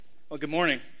Well, good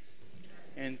morning.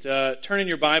 And turn in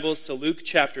your Bibles to Luke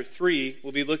chapter 3.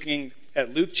 We'll be looking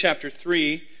at Luke chapter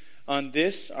 3 on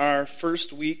this, our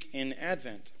first week in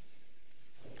Advent.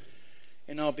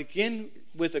 And I'll begin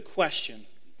with a question.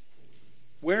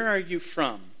 Where are you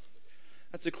from?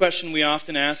 That's a question we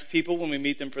often ask people when we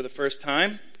meet them for the first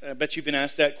time. I bet you've been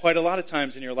asked that quite a lot of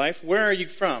times in your life. Where are you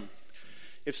from?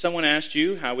 If someone asked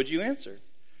you, how would you answer?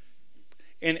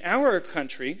 In our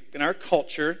country, in our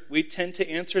culture, we tend to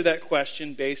answer that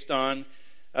question based on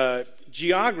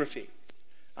geography.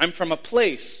 I'm from a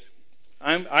place.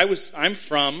 I'm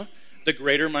from the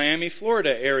greater Miami,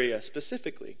 Florida area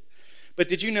specifically. But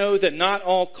did you know that not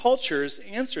all cultures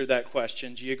answer that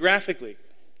question geographically?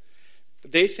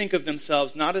 They think of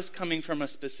themselves not as coming from a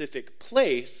specific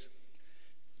place,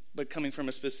 but coming from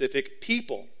a specific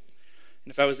people.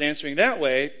 And if I was answering that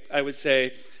way, I would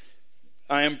say,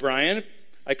 I am Brian.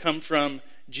 I come from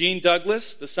Gene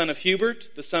Douglas, the son of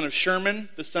Hubert, the son of Sherman,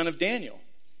 the son of Daniel.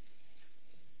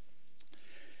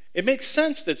 It makes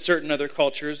sense that certain other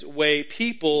cultures weigh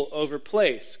people over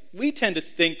place. We tend to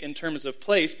think in terms of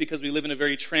place because we live in a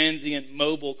very transient,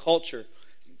 mobile culture.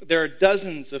 There are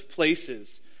dozens of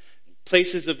places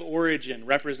of origin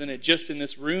represented just in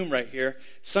this room right here,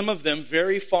 some of them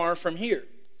very far from here.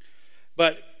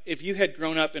 But if you had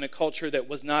grown up in a culture that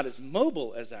was not as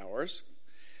mobile as ours,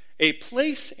 a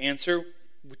place answer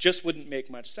just wouldn't make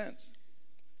much sense.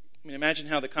 I mean, imagine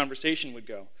how the conversation would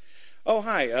go. Oh,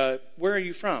 hi, where are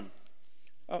you from?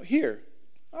 Oh, here.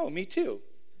 Oh, me too.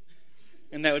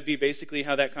 And that would be basically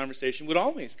how that conversation would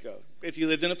always go if you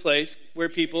lived in a place where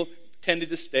people tended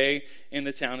to stay in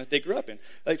the town that they grew up in.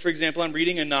 Like, for example, I'm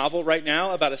reading a novel right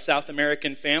now about a South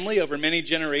American family over many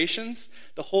generations.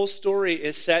 The whole story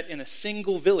is set in a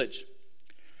single village.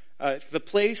 The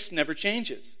place never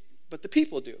changes, but the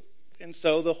people do. And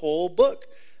so the whole book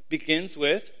begins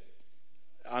with,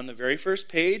 on the very first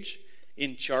page,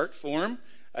 in chart form,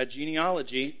 a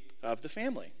genealogy of the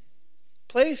family.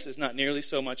 Place is not nearly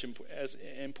so much as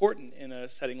important in a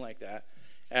setting like that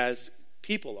as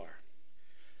people are.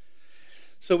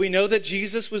 So we know that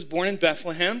Jesus was born in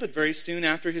Bethlehem, but very soon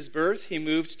after his birth, he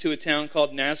moved to a town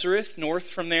called Nazareth, north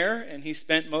from there, and he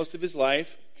spent most of his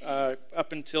life,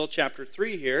 up until chapter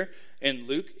 3 here, in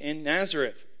Luke, in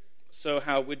Nazareth. So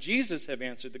how would Jesus have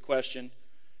answered the question,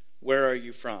 where are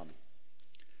you from?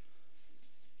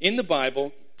 In the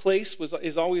Bible, place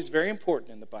is always very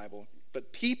important in the Bible,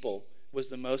 but people was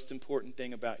the most important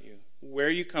thing about you. Where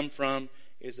you come from,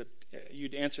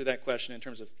 you'd answer that question in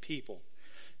terms of people.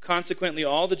 Consequently,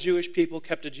 all the Jewish people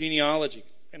kept a genealogy,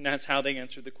 and that's how they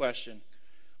answered the question,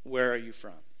 where are you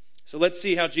from? So let's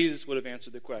see how Jesus would have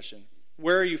answered the question.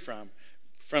 Where are you from?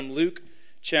 From Luke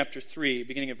chapter 3,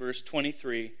 beginning at verse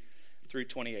 23 through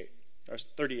 28, or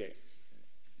 38.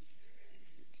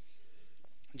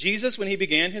 Jesus, when he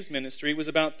began his ministry, was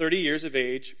about 30 years of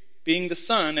age, being the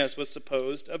son, as was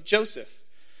supposed, of Joseph,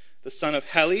 the son of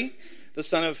Heli, the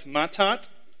son of Matat,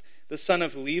 the son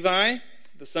of Levi,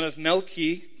 the son of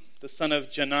Melchi, the son of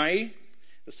Janai,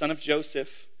 the son of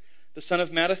Joseph, the son of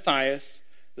Mattathias,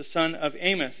 the son of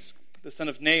Amos, the son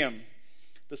of Nahum,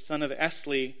 the son of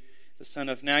Esli, the son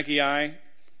of Nagai,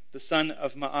 the son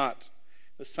of Ma'at,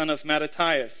 the son of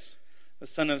Mattathias, the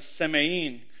son of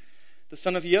Semein, the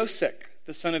son of Yosek,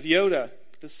 the son of Yoda,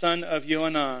 the son of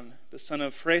Johanan, the son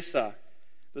of Fresa,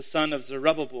 the son of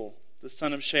Zerubbabel, the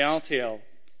son of Shealtiel,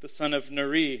 the son of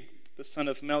Neri, the son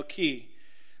of Melchi,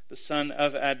 the son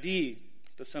of Adi,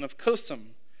 the son of Kosam,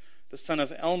 the son of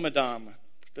Elmadam,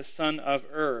 the son of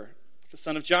the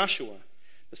son of Joshua,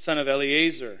 the son of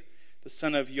Eleazar, the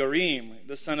son of Jorim,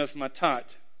 the son of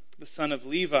Matat, the son of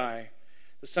Levi,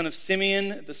 the son of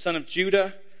Simeon, the son of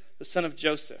Judah, the son of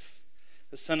Joseph,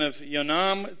 the son of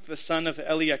Jonam, the son of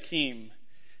Eliakim,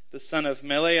 the son of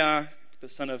Meleah, the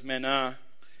son of Menah,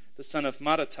 the son of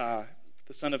Mattatah,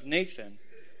 the son of Nathan,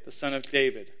 the son of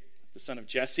David, the son of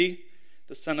Jesse,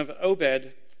 the son of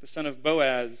Obed, the son of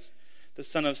Boaz, the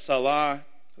son of Salah,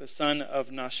 the son of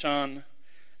Nahshon,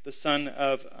 the son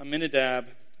of Amminadab,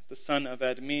 the son of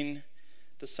Admin,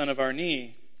 the son of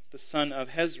Arni, the son of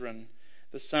Hezron,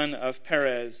 the son of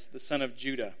Perez, the son of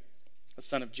Judah, the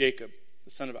son of Jacob,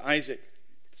 the son of Isaac,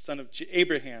 the son of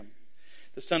Abraham,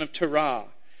 the son of Terah,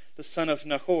 the son of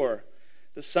Nahor,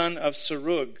 the son of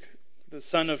Serug, the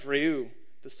son of Reu,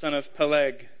 the son of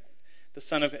Peleg, the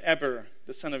son of Eber,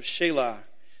 the son of Shelah,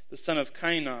 the son of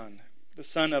Cainan, the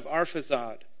son of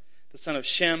Arphaxad, the son of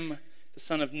Shem, the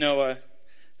son of Noah,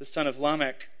 the son of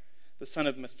Lamech, the son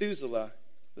of Methuselah,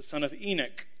 the son of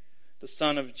Enoch, the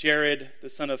son of Jared, the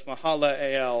son of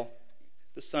Mahalalel,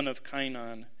 the son of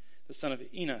Cainan, the son of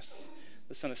Enos,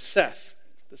 the son of Seth,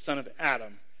 the son of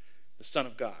Adam, the Son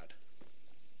of God.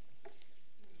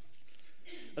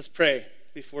 Let's pray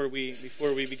before we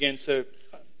begin to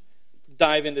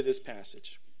dive into this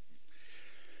passage.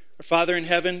 Our Father in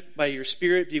heaven, by your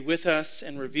Spirit, be with us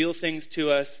and reveal things to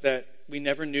us that we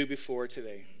never knew before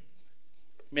today.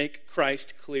 Make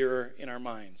Christ clearer in our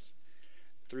minds.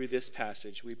 Through this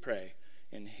passage, we pray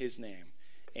in his name.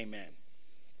 Amen.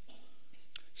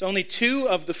 So only 2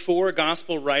 of the 4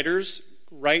 gospel writers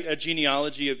write a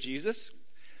genealogy of Jesus.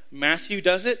 Matthew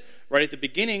does it right at the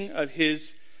beginning of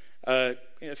his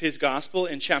gospel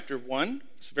in chapter 1.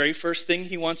 The very first thing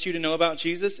he wants you to know about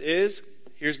Jesus is,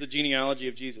 here's the genealogy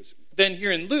of Jesus. Then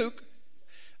here in Luke,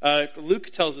 Luke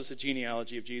tells us a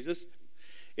genealogy of Jesus.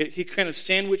 He kind of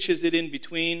sandwiches it in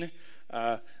between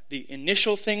the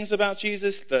initial things about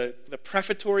Jesus, the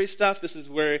prefatory stuff. This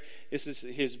is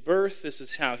his birth. This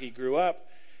is how he grew up.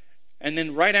 And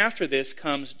then right after this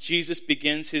comes Jesus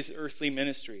begins his earthly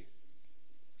ministry.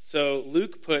 So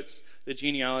Luke puts the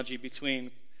genealogy between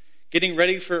getting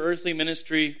ready for earthly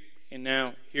ministry and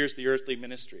now here's the earthly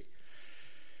ministry.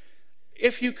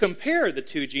 If you compare the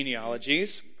 2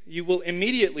 genealogies, you will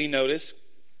immediately notice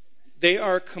they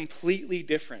are completely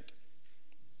different.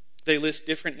 They list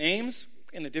different names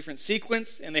in a different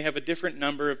sequence, and they have a different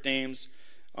number of names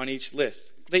on each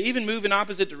list. They even move in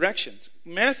opposite directions.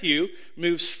 Matthew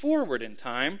moves forward in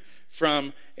time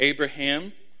from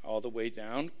Abraham all the way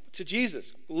down to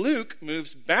Jesus. Luke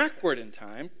moves backward in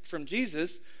time from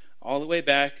Jesus all the way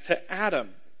back to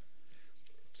Adam.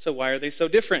 So why are they so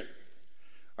different?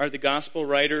 Are the gospel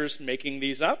writers making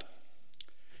these up?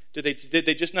 Did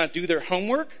they just not do their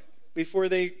homework before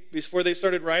they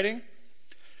started writing?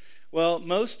 Well,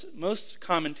 most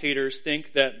commentators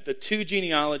think that the 2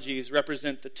 genealogies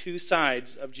represent the 2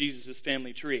 sides of Jesus'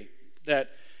 family tree.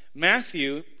 That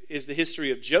Matthew is the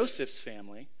history of Joseph's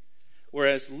family,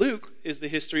 whereas Luke is the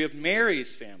history of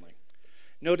Mary's family.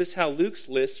 Notice how Luke's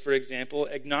list, for example,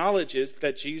 acknowledges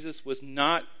that Joseph was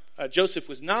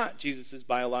not Jesus'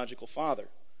 biological father.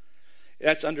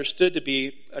 That's understood to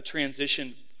be a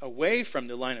transition away from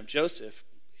the line of Joseph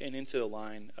and into the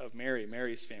line of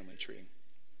Mary's family tree.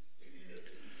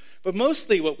 But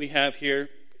mostly what we have here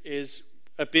is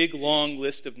a big, long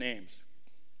list of names.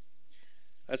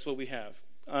 That's what we have.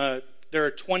 There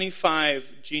are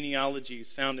 25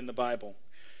 genealogies found in the Bible.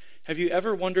 Have you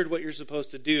ever wondered what you're supposed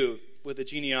to do with a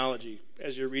genealogy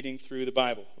as you're reading through the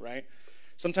Bible, right?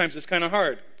 Sometimes it's kind of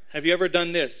hard. Have you ever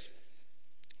done this?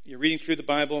 You're reading through the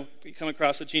Bible, you come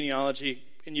across a genealogy,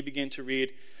 and you begin to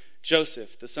read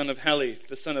Joseph, the son of Heli,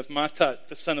 the son of Matthat,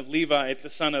 the son of Levi,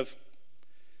 the son of...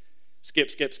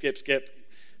 Skip.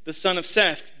 The son of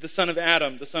Seth, the son of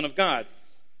Adam, the son of God.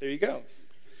 There you go.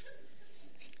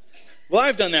 Well,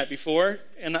 I've done that before,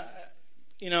 and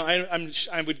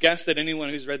I would guess that anyone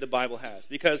who's read the Bible has,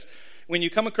 because when you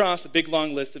come across a big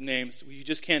long list of names, you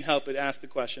just can't help but ask the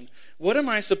question, what am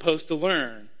I supposed to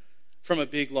learn from a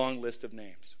big long list of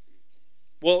names?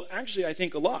 Well, actually, I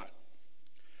think a lot.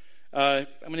 I'm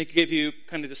going to give you,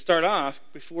 kind of to start off,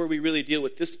 before we really deal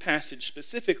with this passage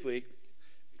specifically,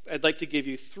 I'd like to give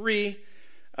you three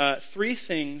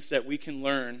things that we can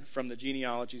learn from the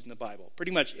genealogies in the Bible.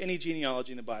 Pretty much any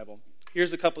genealogy in the Bible.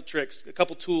 Here's a couple tricks, a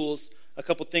couple tools, a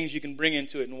couple things you can bring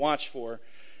into it and watch for,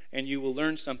 and you will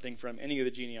learn something from any of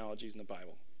the genealogies in the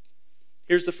Bible.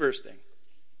 Here's the first thing.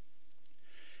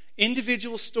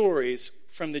 Individual stories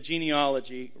from the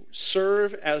genealogy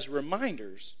serve as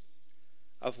reminders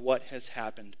of what has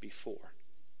happened before.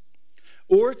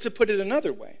 Or to put it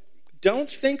another way,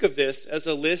 don't think of this as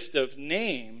a list of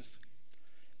names,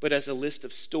 but as a list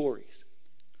of stories.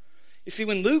 You see,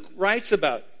 when Luke writes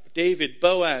about David,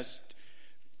 Boaz,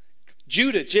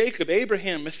 Judah, Jacob,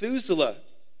 Abraham, Methuselah,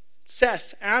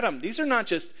 Seth, Adam, these are not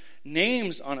just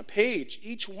names on a page.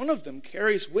 Each one of them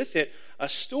carries with it a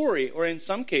story, or in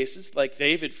some cases, like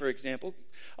David, for example,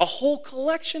 a whole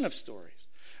collection of stories.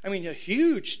 I mean, a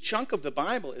huge chunk of the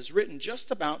Bible is written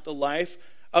just about the life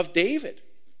of David.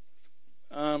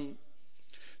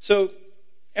 So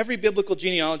every biblical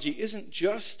genealogy isn't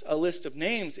just a list of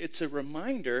names. It's a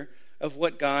reminder of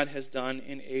what God has done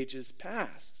in ages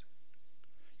past.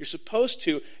 You're supposed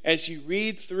to, as you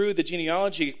read through the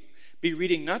genealogy, be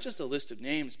reading not just a list of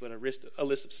names, but a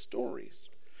list of stories.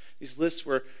 These lists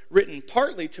were written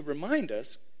partly to remind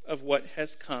us of what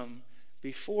has come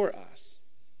before us.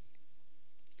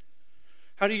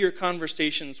 How do your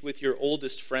conversations with your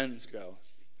oldest friends go?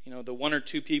 You know, the 1 or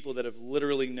 2 people that have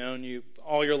literally known you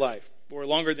all your life, or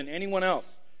longer than anyone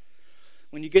else.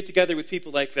 When you get together with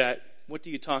people like that, what do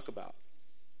you talk about?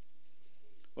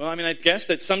 Well, I mean, I guess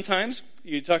that sometimes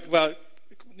you talk about,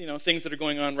 things that are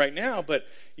going on right now, but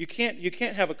you can't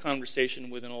have a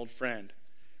conversation with an old friend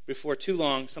before too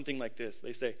long, something like this.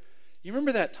 They say, you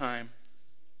remember that time?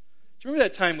 you remember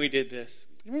that time we did this?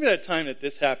 Do you remember that time that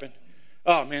this happened?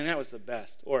 Oh, man, that was the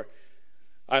best. Or,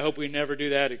 I hope we never do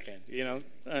that again.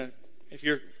 If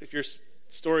your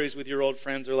stories with your old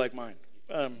friends are like mine.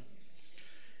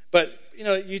 But,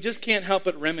 you just can't help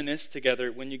but reminisce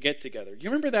together when you get together. You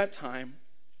remember that time?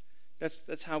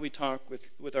 That's how we talk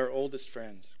with our oldest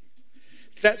friends.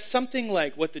 That's something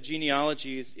like what the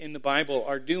genealogies in the Bible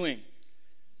are doing.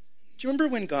 Do you remember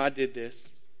when God did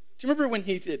this? Do you remember when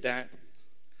he did that?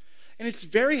 And it's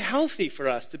very healthy for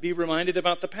us to be reminded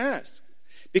about the past,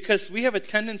 because we have a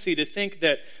tendency to think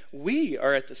that we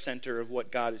are at the center of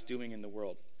what God is doing in the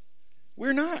world.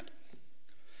 We're not.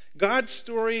 God's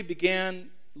story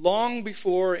began long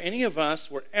before any of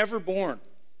us were ever born,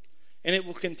 and it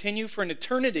will continue for an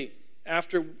eternity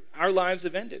after our lives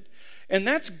have ended. And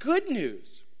that's good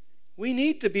news. We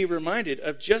need to be reminded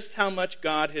of just how much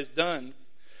God has done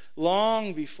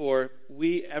long before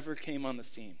we ever came on the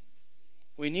scene.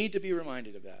 We need to be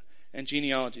reminded of that. And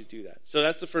genealogies do that. So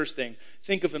that's the first thing.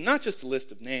 Think of them not just a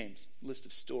list of names, a list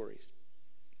of stories.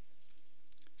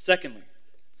 Secondly,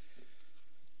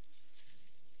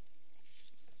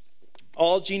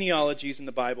 all genealogies in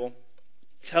the Bible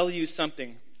tell you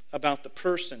something about the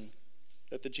person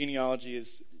that the genealogy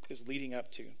is leading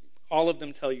up to. All of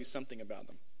them tell you something about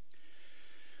them.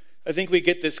 I think we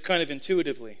get this kind of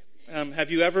intuitively.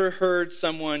 Have you ever heard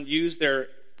someone use their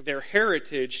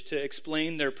heritage to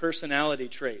explain their personality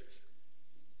traits?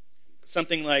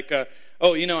 Something like,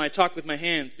 I talk with my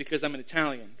hands because I'm an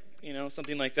Italian.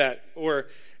 Something like that. Or,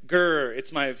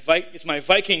 it's my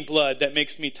Viking blood that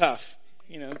makes me tough.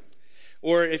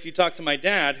 Or if you talk to my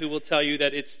dad, who will tell you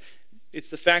that it's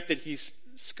the fact that he's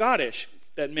Scottish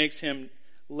that makes him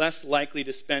less likely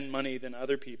to spend money than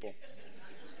other people.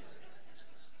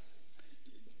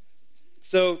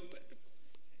 So,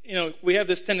 we have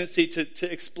this tendency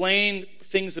to explain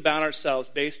things about ourselves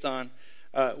based on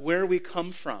where we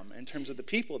come from in terms of the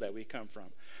people that we come from.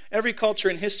 Every culture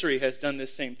in history has done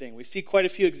this same thing. We see quite a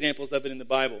few examples of it in the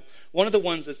Bible. One of the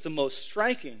ones that's the most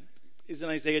striking is in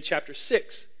Isaiah chapter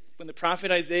 6. When the prophet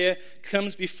Isaiah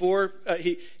comes before,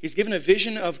 he's given a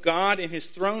vision of God in his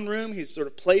throne room. He's sort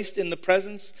of placed in the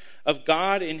presence of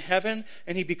God in heaven,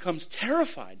 and he becomes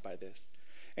terrified by this.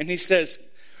 And he says,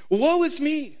 "Woe is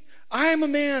me! I am a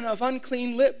man of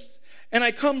unclean lips, and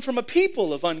I come from a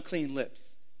people of unclean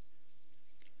lips."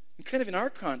 And kind of in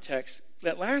our context,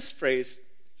 that last phrase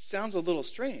sounds a little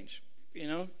strange,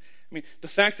 the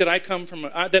fact that I come from,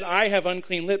 that I have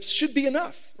unclean lips should be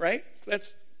enough, right?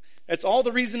 That's all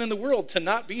the reason in the world to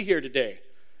not be here today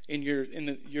in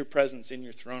your presence, in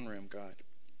your throne room, God.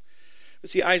 But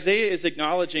see, Isaiah is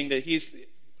acknowledging that he's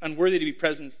unworthy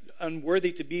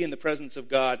to be in the presence of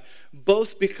God,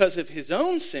 both because of his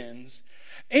own sins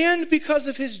and because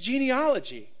of his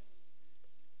genealogy.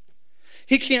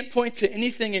 He can't point to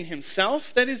anything in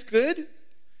himself that is good,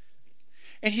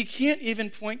 and he can't even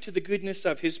point to the goodness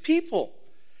of his people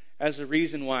as a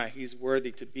reason why he's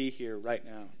worthy to be here right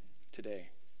now,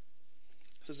 today.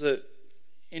 This is an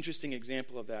interesting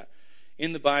example of that.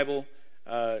 In the Bible,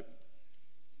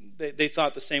 they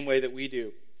thought the same way that we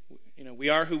do. We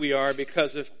are who we are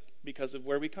because of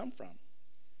where we come from.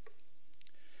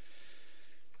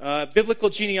 Biblical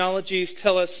genealogies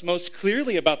tell us most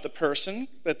clearly about the person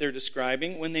that they're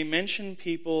describing when they mention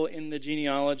people in the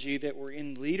genealogy that were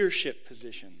in leadership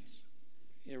positions.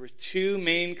 There were two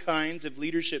main kinds of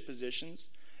leadership positions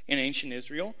in ancient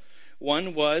Israel.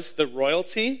 One was the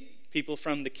royalty, people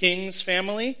from the king's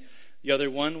family. The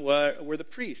other one were the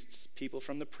priests, people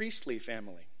from the priestly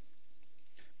family.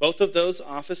 Both of those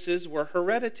offices were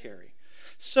hereditary.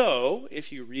 So,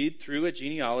 if you read through a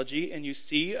genealogy and you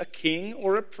see a king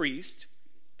or a priest,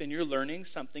 then you're learning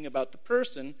something about the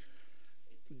person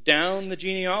down the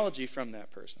genealogy from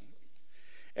that person.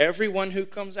 Everyone who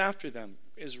comes after them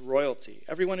is royalty.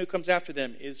 Everyone who comes after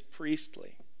them is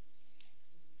priestly.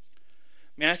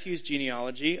 Matthew's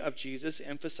genealogy of Jesus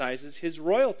emphasizes his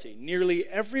royalty. Nearly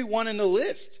everyone in the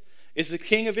list is a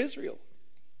king of Israel.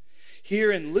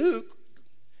 Here in Luke,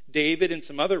 David and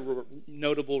some other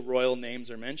notable royal names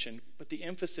are mentioned, but the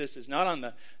emphasis is not on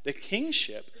the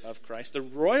kingship of Christ, the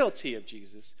royalty of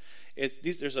Jesus.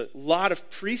 There's a lot of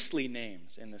priestly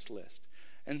names in this list.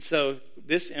 And so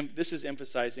this is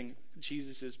emphasizing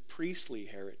Jesus' priestly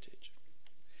heritage.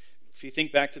 If you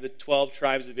think back to the 12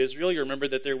 tribes of Israel, you remember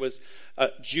that there was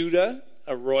Judah,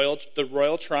 the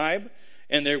royal tribe,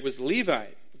 and there was Levi,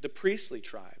 the priestly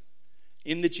tribe.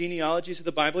 In the genealogies of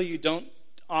the Bible, you don't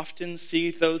often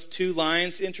see those two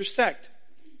lines intersect.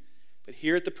 But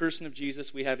here at the person of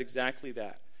Jesus, we have exactly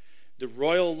that. The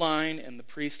royal line and the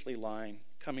priestly line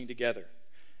coming together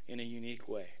in a unique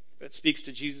way. It speaks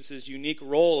to Jesus' unique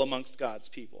role amongst God's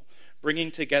people,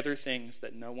 bringing together things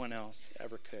that no one else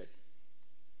ever could.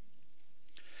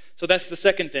 So that's the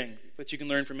second thing that you can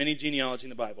learn from any genealogy in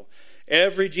the Bible.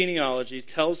 Every genealogy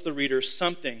tells the reader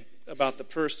something about the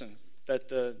person that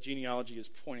the genealogy is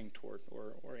pointing toward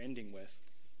or ending with.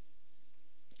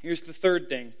 Here's the third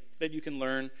thing that you can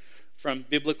learn from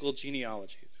biblical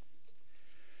genealogies.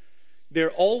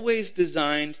 They're always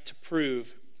designed to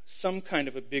prove some kind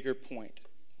of a bigger point.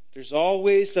 There's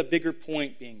always a bigger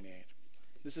point being made.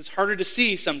 This is harder to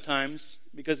see sometimes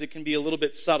because it can be a little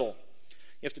bit subtle.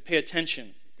 You have to pay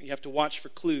attention. You have to watch for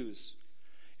clues.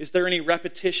 Is there any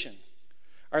repetition?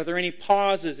 Are there any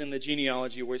pauses in the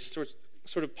genealogy where it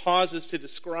sort of pauses to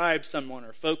describe someone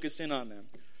or focus in on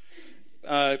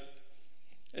them?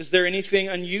 Is there anything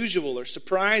unusual or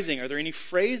surprising? Are there any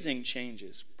phrasing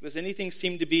changes? Does anything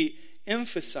seem to be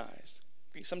emphasized?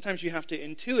 Sometimes you have to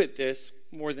intuit this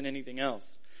more than anything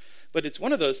else. But it's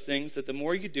one of those things that the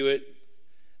more you do it,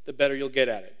 the better you'll get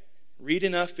at it. Read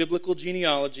enough biblical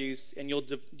genealogies and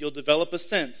you'll develop a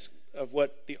sense of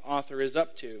what the author is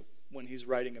up to when he's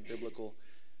writing a biblical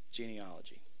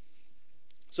genealogy.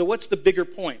 So what's the bigger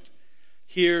point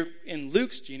here in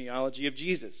Luke's genealogy of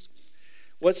Jesus?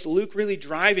 What's Luke really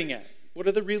driving at? What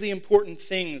are the really important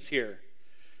things here?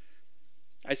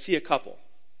 I see a couple.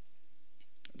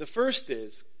 The first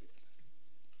is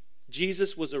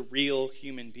Jesus was a real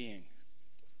human being,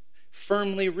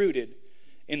 firmly rooted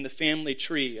in the family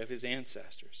tree of his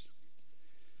ancestors.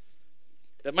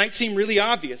 That might seem really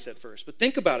obvious at first, but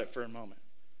think about it for a moment.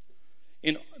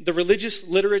 In the religious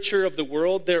literature of the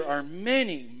world, there are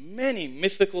many, many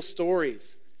mythical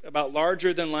stories about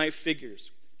larger-than-life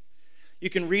figures. You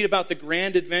can read about the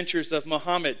grand adventures of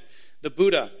Muhammad, the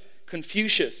Buddha,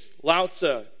 Confucius, Lao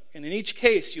Tzu, and in each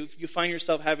case, you find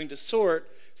yourself having to sort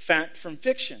fact from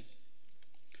fiction.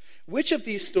 Which of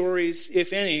these stories,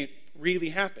 if any, really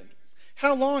happened?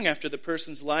 How long after the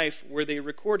person's life were they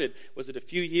recorded? Was it a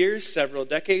few years, several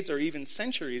decades, or even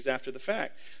centuries after the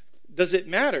fact? Does it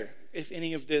matter if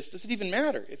any of this, does it even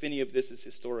matter if any of this is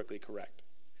historically correct?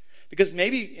 Because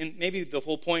maybe the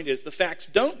whole point is the facts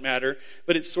don't matter,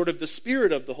 but it's sort of the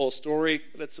spirit of the whole story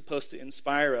that's supposed to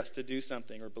inspire us to do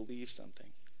something or believe something.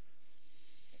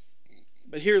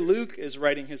 But here Luke is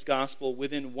writing his gospel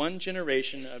within one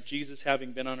generation of Jesus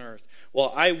having been on earth,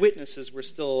 while eyewitnesses were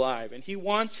still alive. And he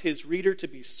wants his reader to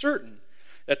be certain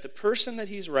that the person that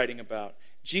he's writing about,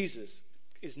 Jesus,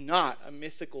 is not a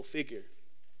mythical figure.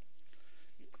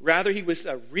 Rather, he was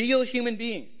a real human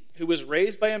being who was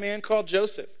raised by a man called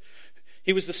Joseph.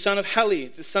 He was the son of Heli,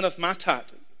 the son of Matat,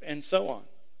 and so on.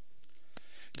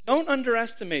 Don't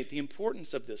underestimate the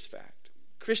importance of this fact.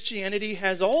 Christianity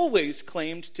has always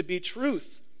claimed to be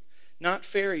truth, not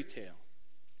fairy tale.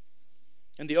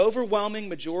 And the overwhelming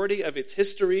majority of its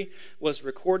history was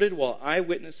recorded while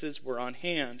eyewitnesses were on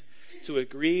hand to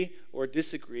agree or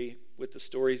disagree with the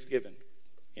stories given.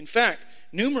 In fact,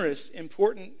 numerous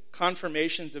important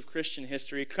confirmations of Christian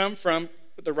history come from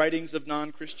the writings of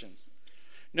non-Christians.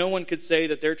 No one could say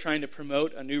that they're trying to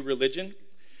promote a new religion,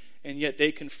 and yet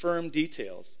they confirm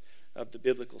details of the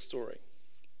biblical story.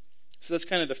 So that's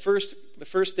kind of the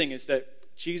first thing is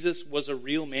that Jesus was a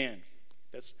real man.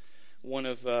 That's one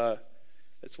of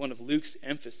Luke's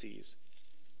emphases.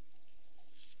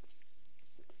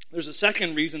 There's a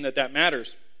second reason that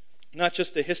matters, not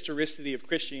just the historicity of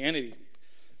Christianity,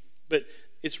 but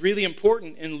it's really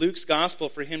important in Luke's gospel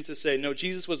for him to say, no,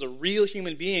 Jesus was a real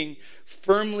human being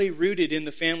firmly rooted in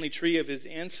the family tree of his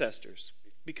ancestors.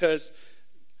 Because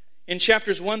in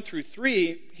chapters 1 through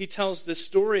 3, he tells this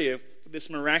story of this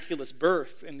miraculous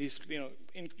birth and these,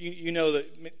 you know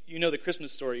the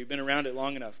Christmas story. You've been around it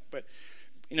long enough, but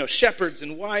shepherds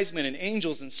and wise men and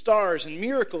angels and stars and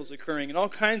miracles occurring and all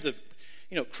kinds of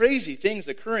crazy things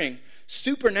occurring,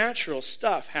 supernatural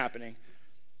stuff happening.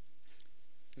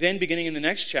 Then, beginning in the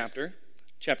next chapter,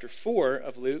 chapter 4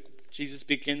 of Luke, Jesus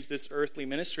begins this earthly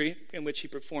ministry in which he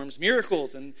performs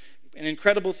miracles and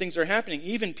incredible things are happening.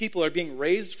 Even people are being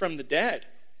raised from the dead.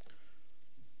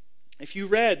 If you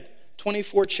read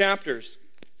 24 chapters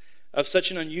of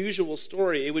such an unusual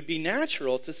story, it would be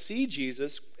natural to see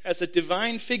Jesus as a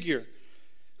divine figure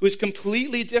who is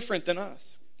completely different than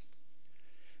us.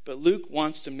 But Luke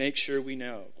wants to make sure we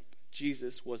know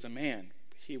Jesus was a man.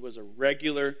 He was a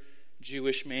regular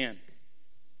Jewish man.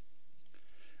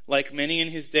 Like many in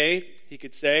his day, he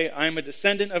could say, I'm a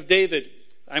descendant of David.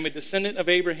 I'm a descendant of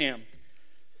Abraham.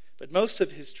 But most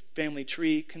of his family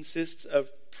tree consists of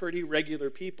pretty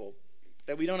regular people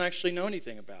that we don't actually know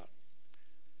anything about.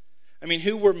 I mean,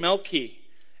 who were Melchi,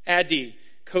 Adi,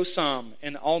 Kosam,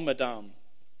 and Almadam?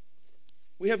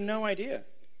 We have no idea.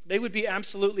 They would be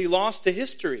absolutely lost to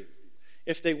history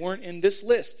if they weren't in this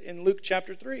list in Luke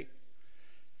chapter 3.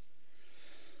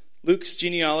 Luke's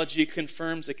genealogy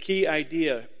confirms a key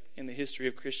idea in the history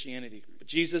of Christianity.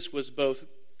 Jesus was both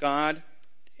God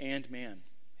and man.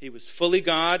 He was fully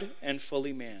God and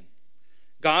fully man.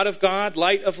 God of God,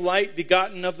 light of light,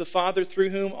 begotten of the Father, through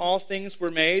whom all things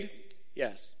were made?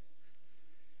 Yes.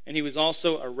 And he was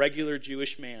also a regular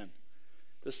Jewish man,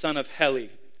 the son of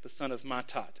Heli, the son of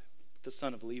Matat, the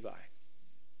son of Levi.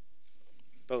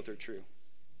 Both are true.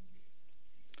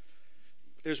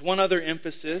 There's one other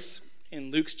emphasis in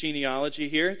Luke's genealogy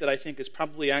here that I think is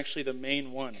probably actually the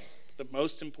main one, the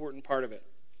most important part of it.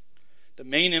 The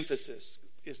main emphasis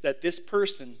is that this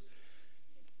person,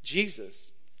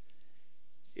 Jesus,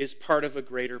 is part of a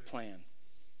greater plan.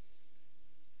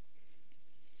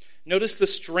 Notice the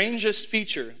strangest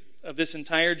feature of this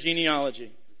entire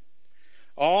genealogy.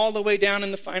 All the way down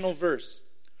in the final verse.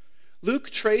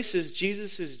 Luke traces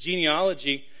Jesus'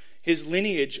 genealogy, his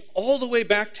lineage, all the way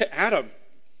back to Adam.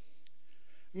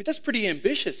 I mean, that's pretty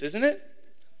ambitious, isn't it?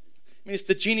 I mean, it's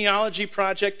the genealogy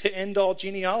project to end all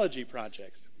genealogy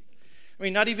projects. I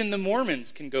mean, not even the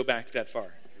Mormons can go back that far.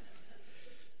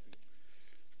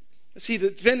 See,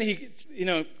 then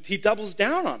he doubles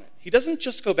down on it. He doesn't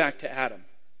just go back to Adam.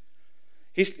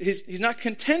 He's not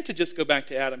content to just go back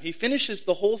to Adam. He finishes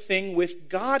the whole thing with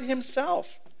God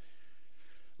himself.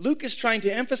 Luke is trying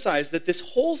to emphasize that this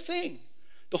whole thing,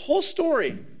 the whole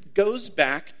story, goes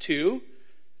back to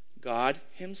God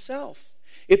himself.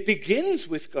 It begins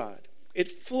with God. It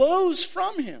flows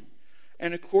from him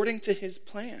and according to his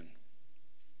plan.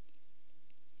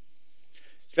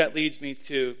 That leads me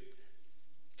to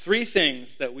 3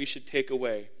 things that we should take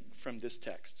away from this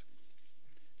text.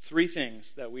 3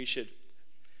 things that we should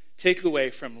take away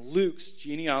from Luke's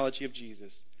genealogy of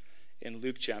Jesus in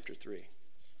Luke chapter 3.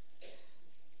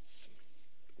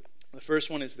 The first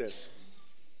one is this.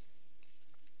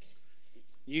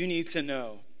 You need to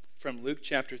know from Luke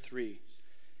chapter 3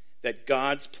 that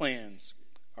God's plans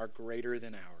are greater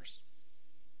than ours.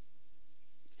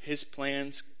 His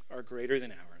plans are greater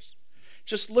than ours.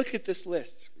 Just look at this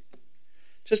list.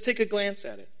 Just take a glance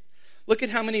at it. Look at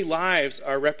how many lives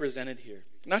are represented here.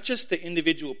 Not just the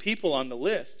individual people on the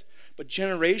list, but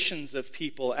generations of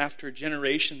people after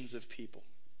generations of people.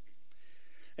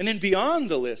 And then beyond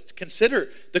the list, consider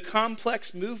the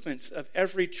complex movements of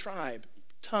every tribe,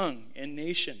 tongue, and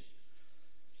nation.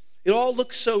 It all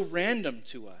looks so random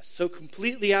to us, so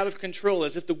completely out of control,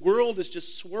 as if the world is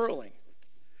just swirling.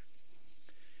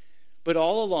 But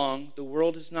all along, the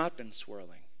world has not been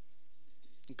swirling.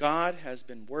 God has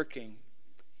been working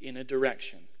in a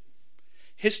direction.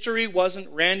 History wasn't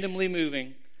randomly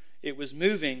moving. It was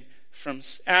moving from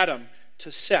Adam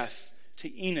to Seth,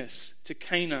 to Enos, to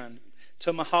Canaan,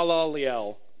 to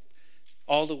Mahalalel,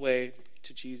 all the way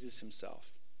to Jesus himself.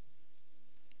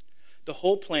 The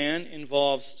whole plan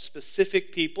involves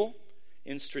specific people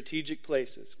in strategic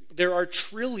places. There are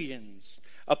trillions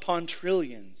upon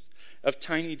trillions of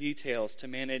tiny details to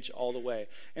manage all the way.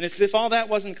 And as if all that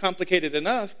wasn't complicated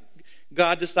enough,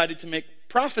 God decided to make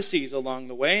prophecies along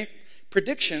the way,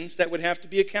 predictions that would have to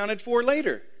be accounted for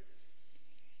later.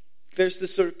 There's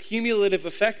this sort of cumulative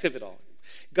effect of it all.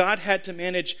 God had to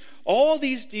manage all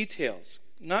these details,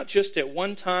 not just at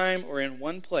one time or in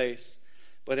one place,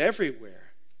 but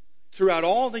everywhere, throughout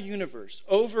all the universe,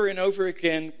 over and over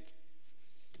again,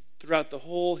 throughout the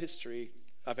whole history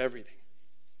of everything.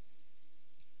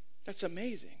 That's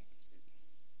amazing.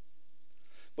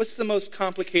 What's the most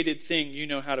complicated thing you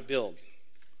know how to build?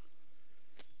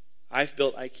 I've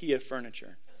built IKEA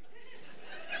furniture.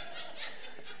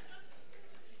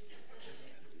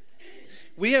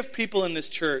 We have people in this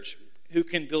church who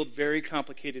can build very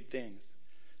complicated things.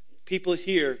 People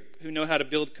here who know how to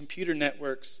build computer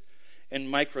networks and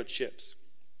microchips.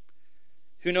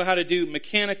 Who know how to do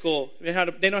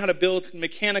they know how to build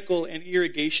mechanical and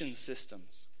irrigation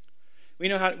systems. We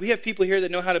have people here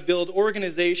that know how to build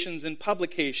organizations and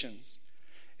publications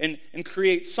and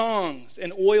create songs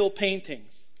and oil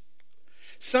paintings.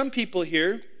 Some people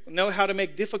here know how to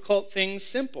make difficult things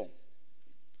simple.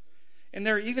 And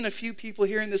there are even a few people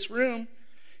here in this room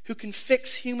who can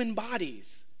fix human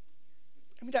bodies.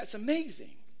 I mean, that's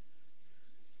amazing.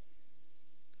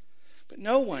 But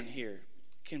no one here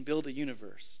can build a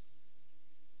universe.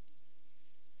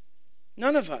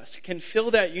 None of us can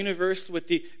fill that universe with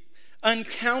the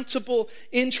uncountable,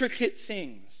 intricate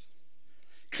things.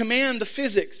 Command the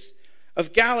physics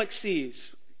of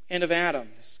galaxies and of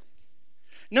atoms.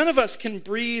 None of us can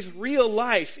breathe real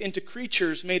life into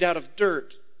creatures made out of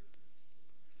dirt.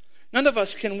 None of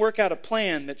us can work out a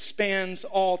plan that spans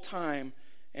all time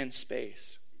and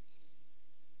space.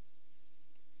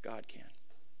 God can.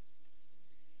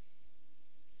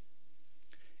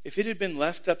 If it had been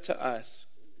left up to us,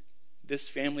 this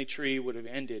family tree would have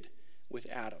ended with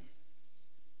Adam.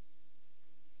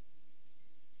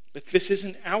 But this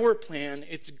isn't our plan,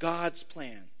 it's God's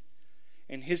plan.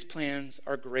 And his plans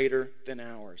are greater than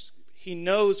ours. He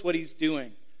knows what he's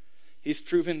doing. He's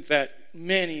proven that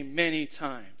many, many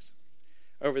times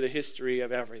over the history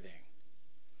of everything.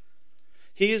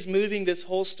 He is moving this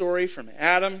whole story from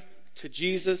Adam to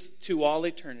Jesus to all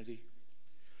eternity.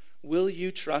 Will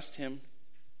you trust him?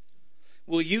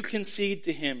 Will you concede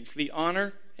to him the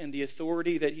honor and the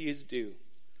authority that he is due?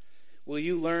 Will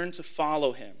you learn to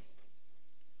follow him?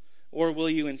 Or will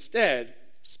you instead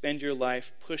spend your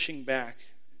life pushing back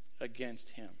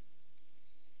against him?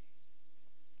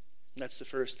 That's the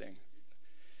first thing.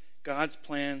 God's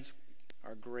plans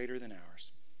are greater than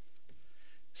ours.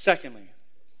 Secondly,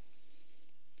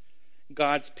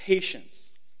 God's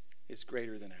patience is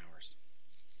greater than ours.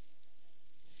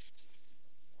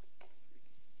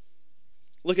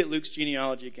 Look at Luke's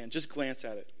genealogy again. Just glance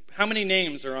at it. How many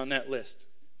names are on that list?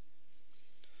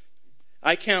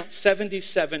 I count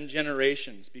 77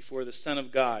 generations before the Son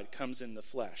of God comes in the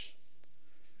flesh,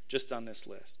 just on this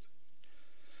list.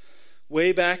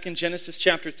 Way back in Genesis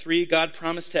chapter 3, God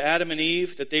promised to Adam and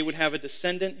Eve that they would have a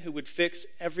descendant who would fix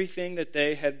everything that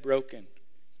they had broken.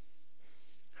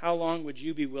 How long would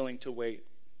you be willing to wait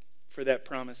for that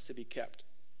promise to be kept?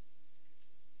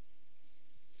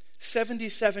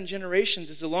 77 generations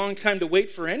is a long time to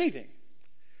wait for anything.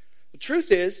 The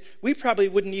truth is, we probably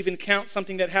wouldn't even count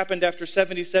something that happened after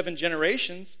 77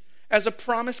 generations as a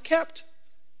promise kept.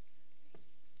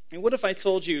 And what if I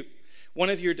told you one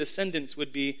of your descendants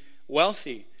would be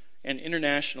wealthy and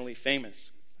internationally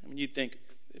famous? I mean, you'd think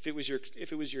if it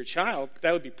was your child,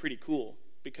 that would be pretty cool,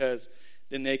 because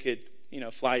then they could,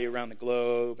 fly you around the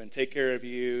globe and take care of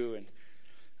you. And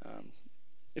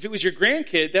if it was your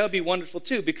grandkid, that would be wonderful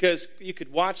too, because you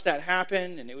could watch that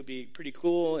happen and it would be pretty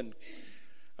cool. And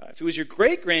if it was your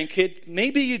great-grandkid,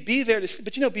 maybe you'd be there to see.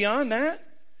 But beyond that,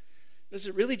 does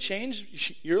it really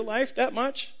change your life that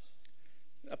much?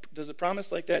 Does a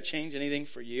promise like that change anything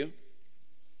for you?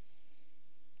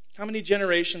 How many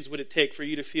generations would it take for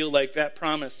you to feel like that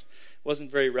promise wasn't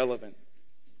very relevant?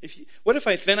 What if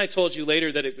I told you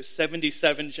later that it was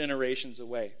 77 generations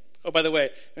away? Oh, by the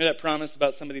way, remember that promise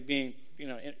about somebody being,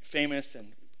 famous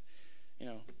and,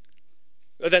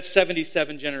 that's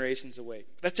 77 generations away.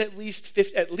 That's at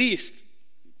least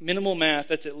minimal math,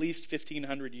 that's at least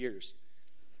 1,500 years.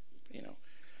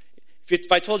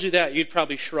 If I told you that, you'd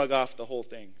probably shrug off the whole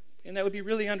thing. And that would be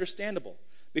really understandable,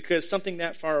 because something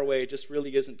that far away just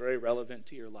really isn't very relevant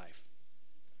to your life.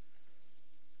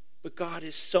 But God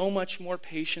is so much more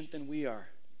patient than we are.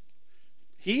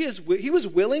 He was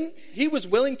willing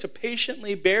to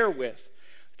patiently bear with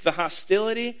the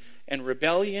hostility and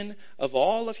rebellion of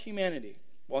all of humanity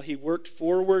while he worked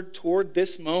forward toward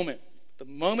this moment, the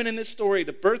moment in this story,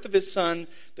 the birth of his son,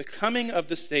 the coming of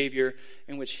the Savior,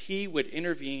 in which he would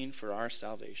intervene for our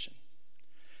salvation.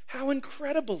 How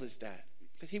incredible is that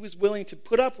he was willing to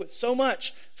put up with so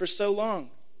much for so long?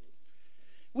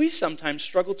 We sometimes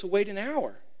struggle to wait an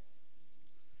hour.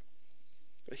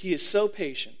 But he is so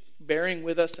patient, bearing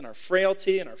with us in our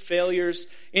frailty and our failures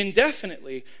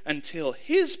indefinitely until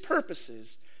his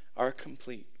purposes are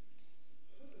complete.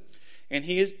 And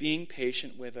he is being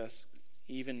patient with us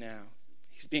even now.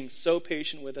 He's being so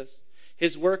patient with us.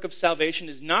 His work of salvation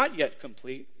is not yet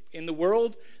complete in the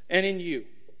world and in you.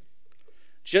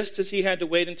 Just as he had to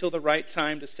wait until the right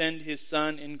time to send his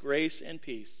son in grace and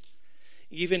peace,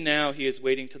 even now he is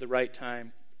waiting to the right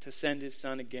time to send his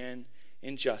son again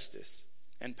in justice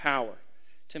and power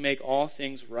to make all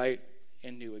things right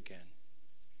and new again.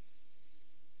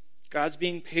 God's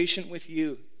being patient with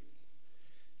you.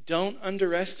 Don't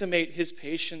underestimate his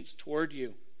patience toward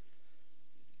you.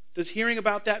 Does hearing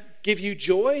about that give you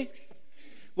joy?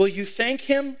 Will you thank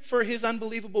him for his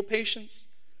unbelievable patience?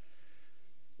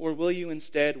 Or will you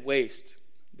instead waste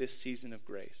this season of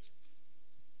grace?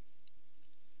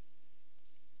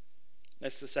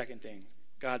 That's the second thing.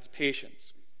 God's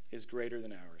patience is greater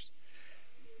than ours.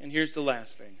 And here's the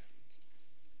last thing.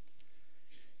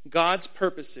 God's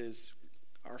purposes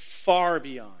are far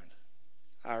beyond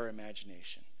our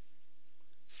imagination.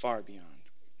 Far beyond.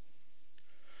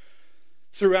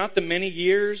 Throughout the many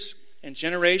years and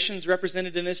generations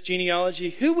represented in this genealogy,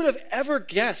 who would have ever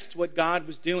guessed what God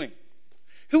was doing?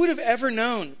 Who would have ever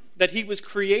known that he was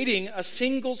creating a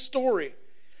single story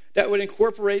that would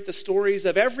incorporate the stories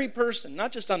of every person,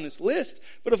 not just on this list,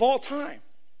 but of all time?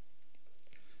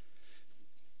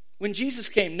 When Jesus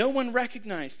came, no one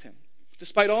recognized him,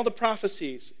 despite all the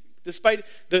prophecies despite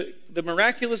the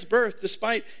miraculous birth,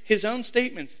 despite his own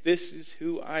statements, this is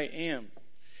who I am.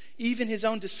 Even his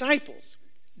own disciples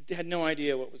had no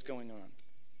idea what was going on.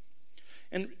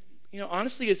 And,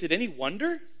 honestly, is it any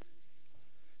wonder?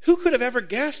 Who could have ever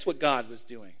guessed what God was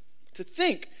doing? To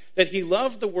think that he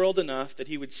loved the world enough that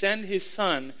he would send his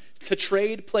son to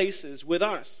trade places with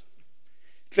us.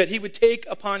 That he would take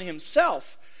upon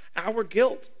himself our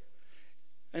guilt.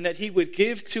 And that he would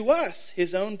give to us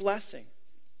his own blessing.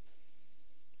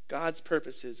 God's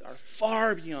purposes are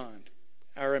far beyond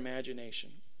our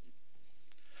imagination.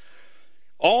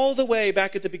 All the way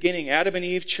back at the beginning, Adam and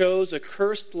Eve chose a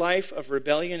cursed life of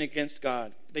rebellion against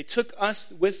God. They took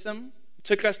us with them,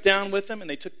 took us down with them, and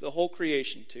they took the whole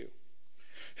creation too.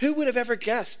 Who would have ever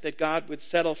guessed that God would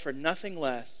settle for nothing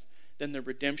less than the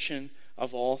redemption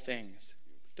of all things?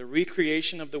 The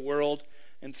recreation of the world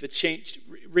and the change,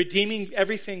 redeeming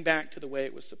everything back to the way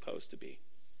it was supposed to be.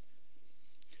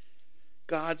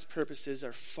 God's purposes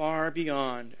are far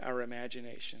beyond our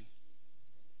imagination.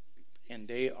 And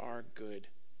they are good.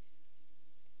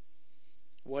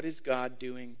 What is God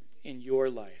doing in your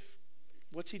life?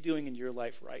 What's he doing in your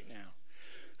life right now?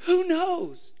 Who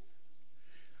knows?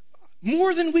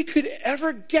 More than we could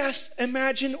ever guess,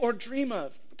 imagine, or dream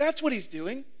of. That's what he's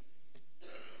doing.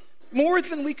 More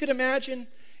than we could imagine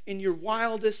in your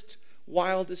wildest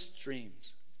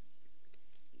dreams.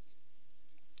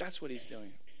 That's what he's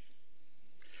doing.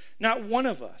 Not one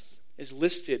of us is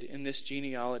listed in this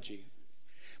genealogy.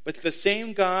 But the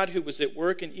same God who was at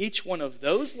work in each one of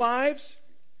those lives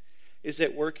is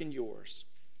at work in yours.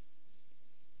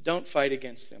 Don't fight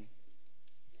against him.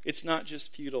 It's not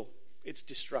just futile, it's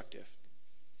destructive.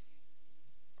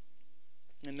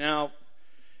 And now,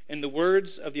 in the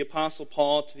words of the Apostle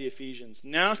Paul to the Ephesians,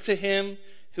 now to him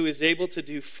who is able to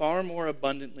do far more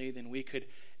abundantly than we could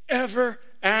ever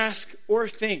ask or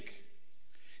think,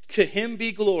 to him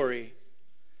be glory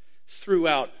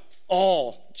throughout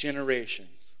all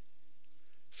generations,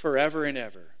 forever and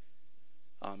ever.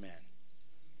 Amen.